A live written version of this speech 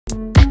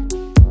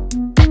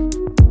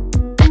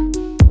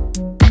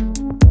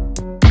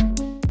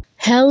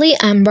Hayley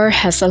Amber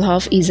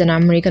Hasselhoff is an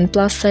American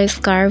plus-size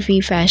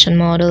curvy fashion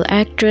model,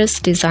 actress,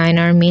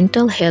 designer,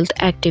 mental health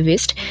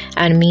activist,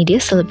 and media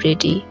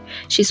celebrity.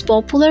 She is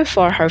popular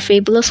for her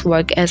fabulous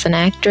work as an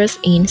actress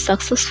in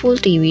successful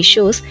TV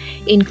shows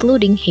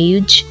including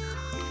Huge,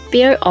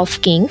 Pair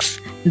of Kings,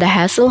 The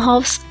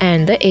Hasselhoffs,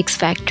 and The X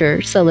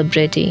Factor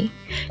Celebrity.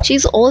 She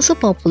is also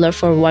popular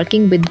for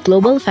working with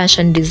global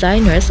fashion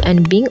designers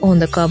and being on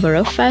the cover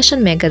of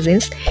fashion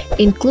magazines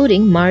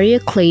including Marie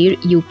Claire,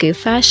 UK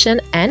Fashion,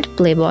 and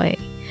Playboy.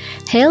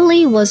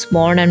 Hayley was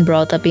born and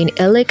brought up in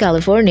LA,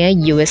 California,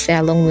 USA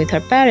along with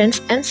her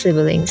parents and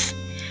siblings.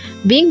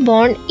 Being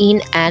born in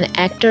an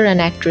actor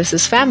and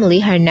actress's family,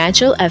 her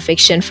natural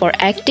affection for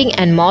acting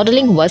and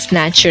modeling was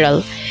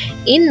natural.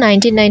 In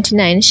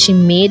 1999, she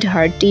made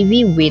her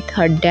TV with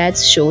her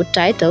dad's show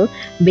titled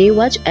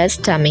Baywatch as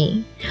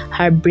Tammy.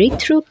 Her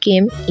breakthrough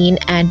came in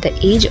at the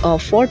age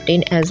of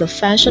 14 as a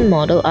fashion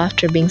model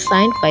after being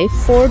signed by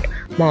Ford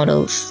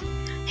Models.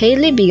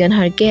 Hayley began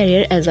her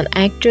career as an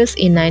actress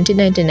in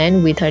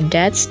 1999 with her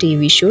dad's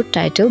TV show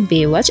titled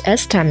Baywatch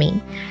as Tammy.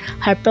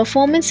 Her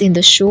performance in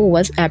the show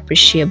was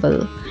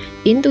appreciable.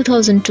 In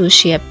 2002,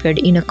 she appeared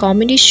in a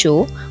comedy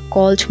show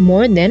called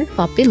More Than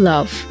Puppy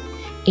Love.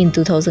 In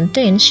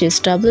 2010, she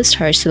established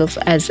herself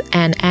as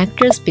an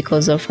actress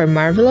because of her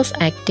marvelous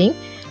acting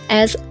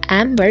as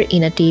Amber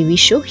in a TV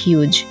show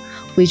Huge,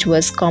 which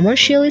was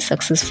commercially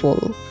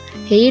successful.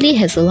 Hayley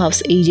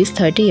Hasselhoff's age is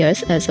 30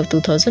 years as of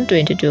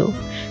 2022.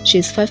 She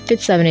is 5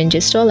 feet 7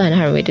 inches tall and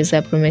her weight is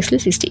approximately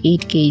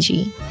 68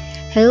 kg.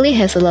 Hayley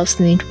Hasselhoff's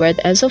net worth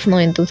as of now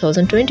in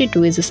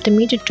 2022 is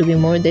estimated to be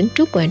more than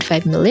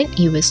 $2.5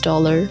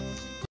 million.